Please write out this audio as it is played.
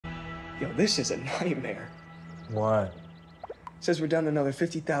Yo, this is a nightmare. What? Says we're down another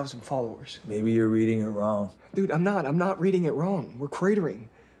 50,000 followers. Maybe you're reading it wrong. Dude, I'm not reading it wrong. We're cratering.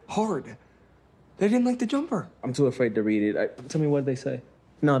 Hard. They didn't like the jumper. I'm too afraid to read it. Tell me what they say.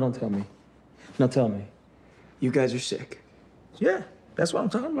 No, don't tell me. No, tell me. You guys are sick. Yeah, that's what I'm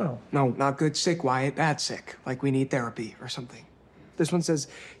talking about. No, not good sick, Wyatt. Bad sick. Like we need therapy or something. This one says,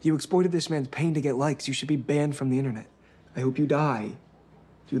 you exploited this man's pain to get likes. You should be banned from the internet. I hope you die.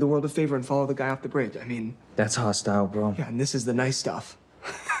 Do the world a favor and follow the guy off the bridge. I mean... That's hostile, bro. Yeah, and this is the nice stuff.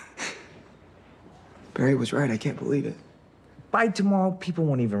 Barry was right. I can't believe it. By tomorrow, people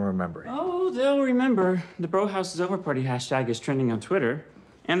won't even remember it. Oh, they'll remember. The Bro House is Over Party hashtag is trending on Twitter.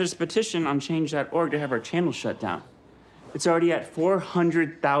 And there's a petition on change.org to have our channel shut down. It's already at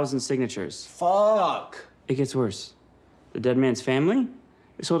 400,000 signatures. Fuck! It gets worse. The dead man's family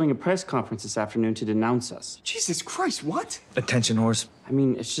is holding a press conference this afternoon to denounce us. Jesus Christ, what? Attention, horse. I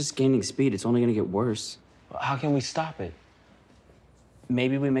mean, it's just gaining speed. It's only gonna get worse. How can we stop it?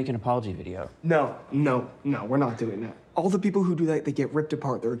 Maybe we make an apology video. No, we're not doing that. All the people who do that, they get ripped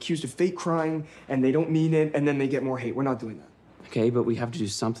apart. They're accused of fake crying, and they don't mean it, and then they get more hate. We're not doing that. Okay, but we have to do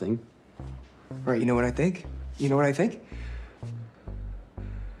something. All right, you know what I think? You know what I think?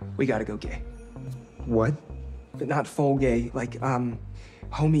 We gotta go gay. What? But not full gay, like,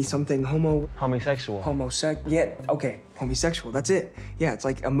 homie something, Homosexual. yeah, okay, homosexual, that's it. Yeah, it's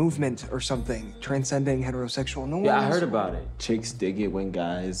like a movement or something, transcending heterosexual. No one Yeah, I else- heard about it. Chicks dig it when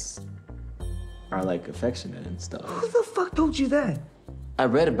guys are, like, affectionate and stuff. Who the fuck told you that? I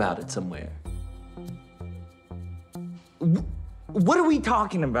read about it somewhere. What are we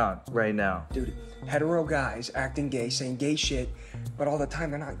talking about right now? Dude, hetero guys acting gay, saying gay shit, but all the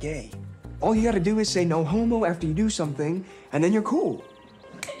time they're not gay. All you gotta do is say no homo after you do something, and then you're cool.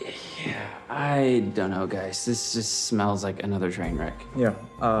 Yeah, I don't know, guys. This just smells like another train wreck. Yeah,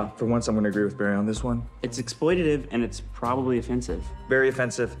 for once, I'm gonna agree with Barry on this one. It's exploitative and it's probably offensive. Very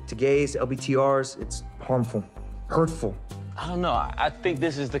offensive to gays, LBTRs. It's harmful, hurtful. I don't know. I think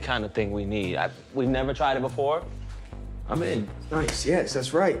this is the kind of thing we need. We've never tried it before. I'm in. Nice, yes,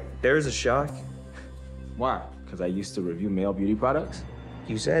 that's right. There's a shock. Why? Because I used to review male beauty products?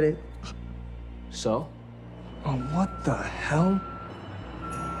 You said it. So? Oh, what the hell?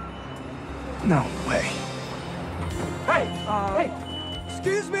 No way. Hey, hey,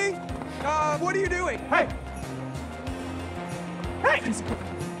 excuse me? What are you doing? Hey! Hey!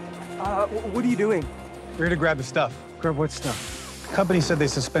 What are you doing? We're here to grab the stuff. Grab what stuff? The company said they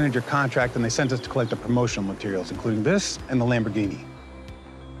suspended your contract and they sent us to collect the promotional materials, including this and the Lamborghini.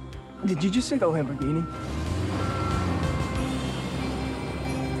 Did you just say the Lamborghini?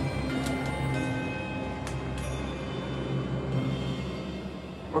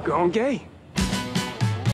 We're going gay.